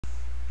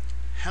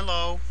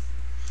Hello,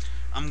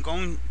 I'm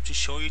going to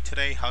show you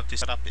today how to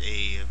set up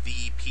a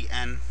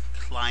VPN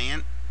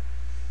client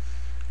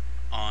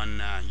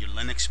on your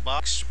Linux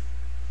box.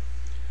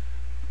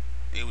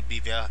 It would be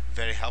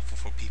very helpful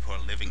for people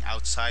who are living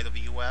outside of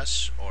the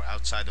US or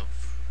outside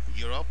of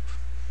Europe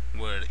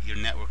where your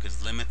network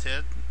is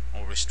limited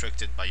or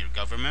restricted by your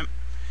government.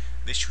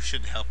 This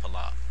should help a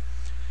lot.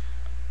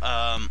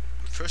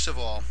 First of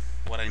all,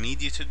 what I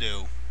need you to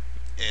do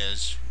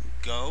is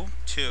go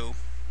to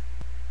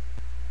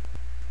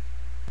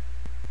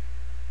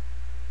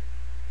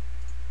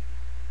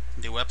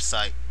the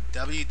website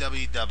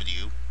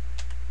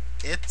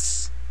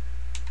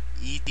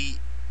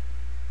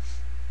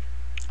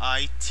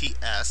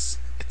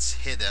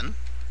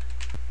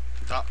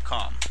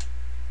www.itshidden.com.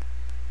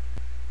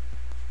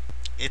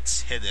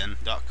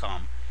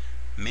 itshidden.com.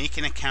 Make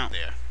an account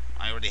there.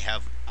 I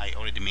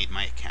already made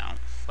my account,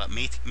 but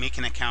make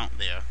an account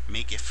there.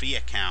 Make a free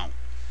account,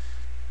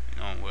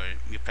 where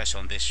you press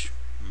on this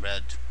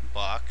red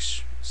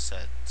box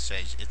says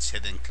it's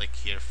hidden, click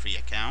here, free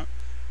account.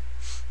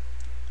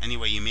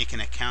 Anyway, you make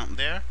an account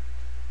there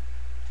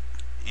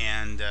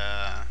and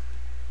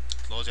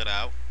close it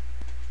out,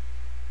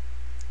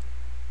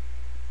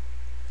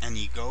 and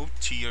you go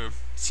to your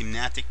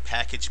Synaptic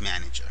Package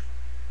Manager,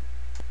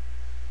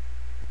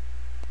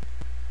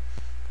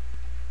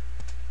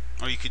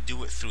 or you could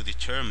do it through the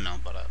terminal,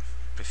 but I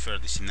prefer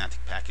the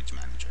Synaptic Package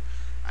Manager.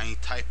 And you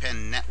type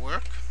in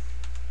network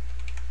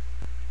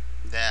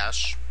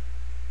dash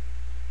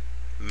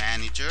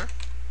manager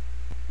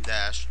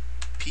dash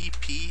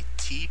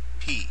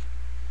pptp,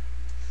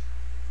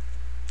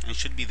 and it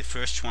should be the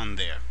first one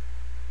there.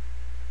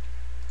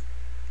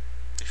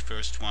 The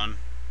first one,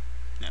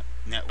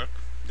 network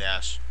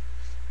dash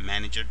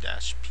manager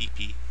dash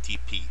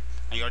pptp.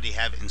 I already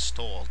have it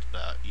installed,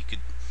 but you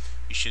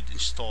should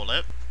install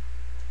it.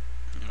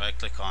 Right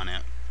click on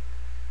it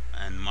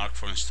and mark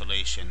for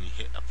installation. You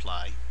hit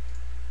apply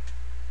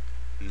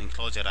and then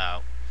close it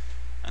out.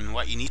 And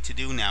what you need to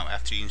do now,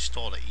 after you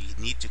install it, you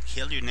need to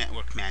kill your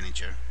network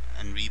manager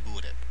and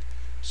reboot it.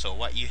 So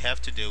what you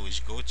have to do is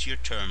go to your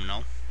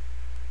terminal,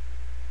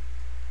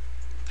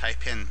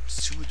 type in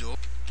sudo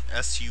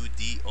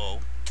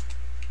sudo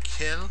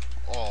kill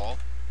all,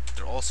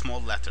 they're all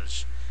small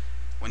letters,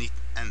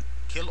 and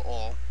kill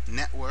all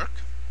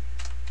network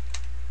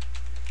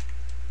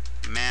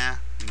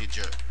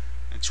manager.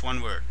 It's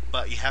one word,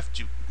 but you have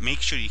to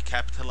make sure you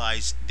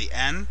capitalize the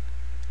N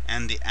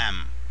and the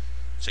M.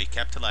 So you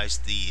capitalize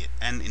the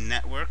N in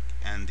network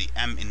and the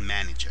M in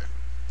manager.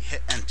 You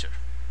hit enter.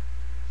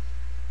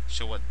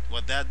 So what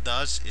that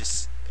does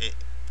is it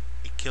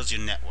kills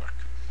your network.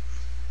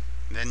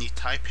 Then you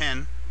type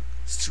in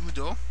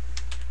sudo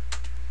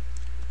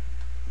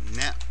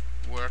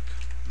network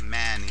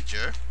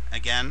manager,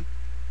 again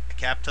a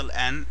capital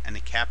N and a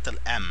capital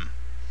M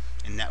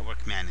in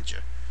network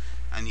manager,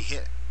 and you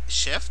hit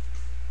shift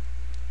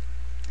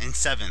and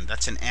 7.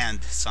 That's an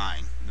and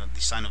sign,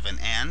 the sign of an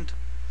and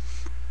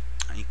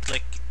you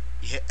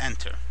hit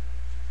enter.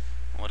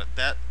 What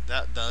that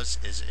does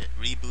is it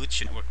reboots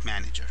your network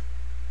manager.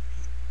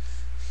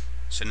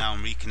 So now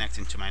I'm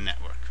reconnecting to my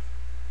network.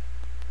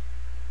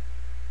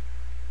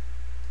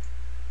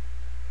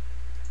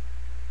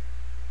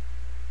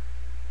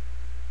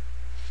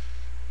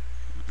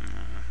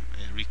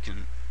 It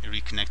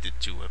reconnected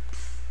to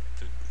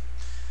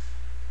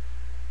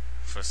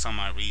for some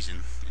odd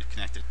reason it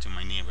connected to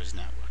my neighbor's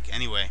network.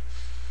 Anyway,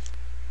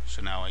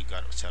 so now I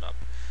got it set up.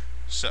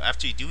 So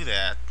after you do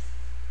that,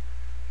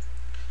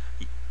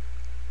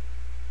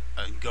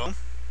 go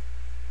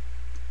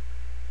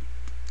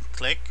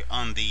click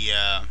on the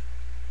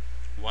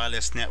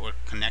wireless network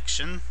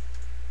connection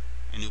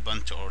in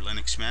Ubuntu or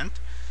linuxmint,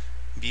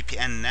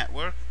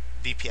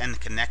 VPN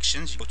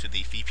connections. You go to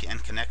the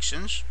VPN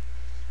connections,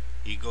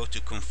 you go to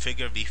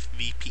configure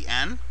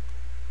VPN,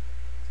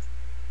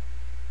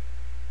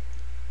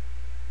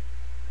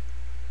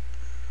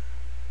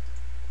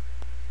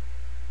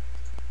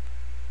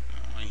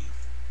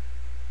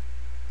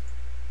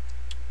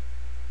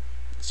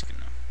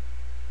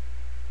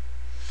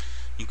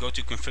 you go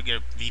to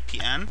configure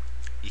VPN,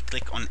 you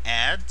click on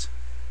add,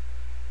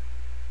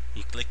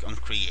 you click on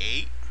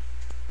create.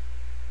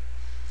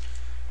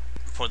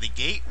 For the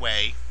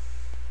gateway,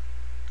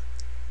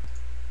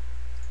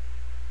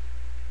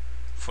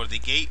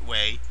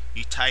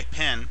 you type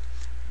in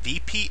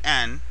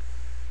VPN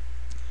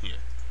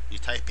here. You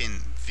type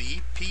in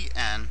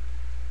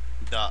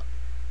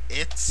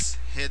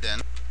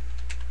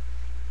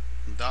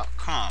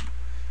vpn.itshidden.com,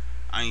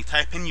 and you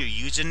type in your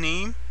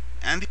username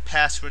and the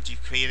password you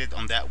created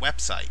on that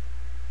website.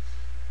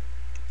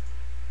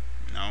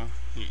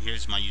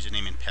 Here's my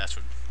username and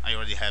password. I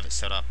already have it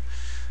set up,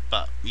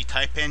 but you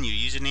type in your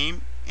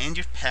username and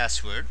your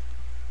password,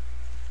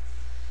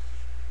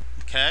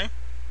 okay,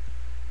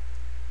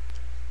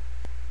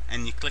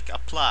 and you click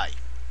apply.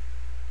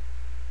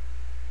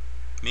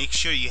 Make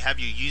sure you have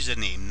your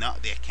username,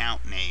 not the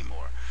account name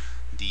or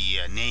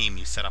the name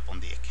you set up on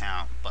the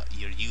account, but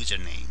your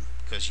username,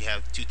 because you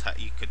have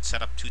you could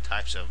set up two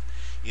types of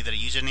either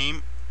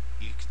username.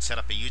 You could set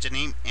up a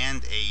username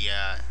and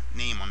a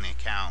name on the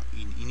account.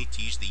 You need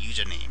to use the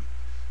username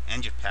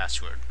and your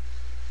password,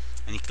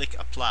 and you click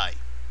apply.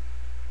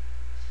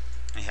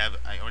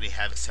 I already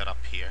have it set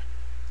up here.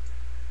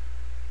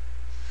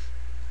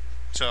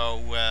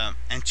 So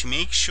and to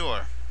make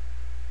sure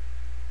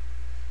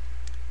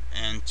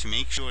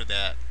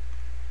that,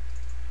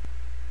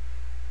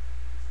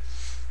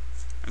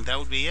 and that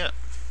would be it.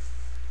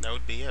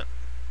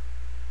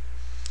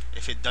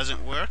 If it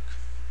doesn't work,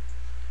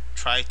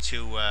 try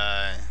to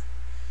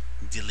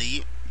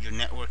delete your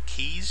network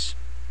keys,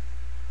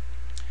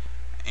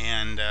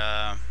 and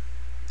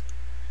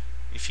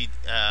if you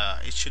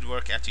it should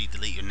work after you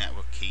delete your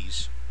network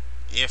keys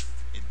if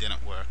it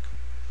didn't work.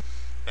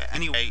 But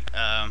anyway,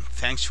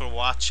 thanks for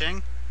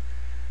watching,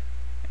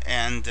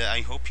 and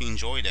I hope you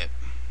enjoyed it.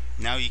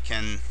 Now you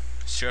can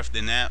surf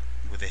the net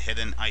with a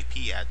hidden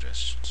IP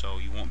address, so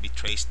you won't be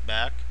traced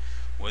back,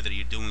 whether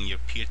you're doing your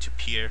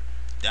peer-to-peer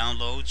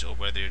downloads or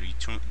whether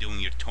you're doing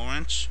your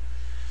torrents.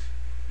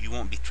 You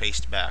won't be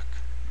traced back.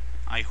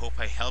 I hope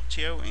I helped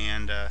you,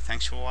 and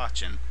thanks for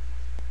watching.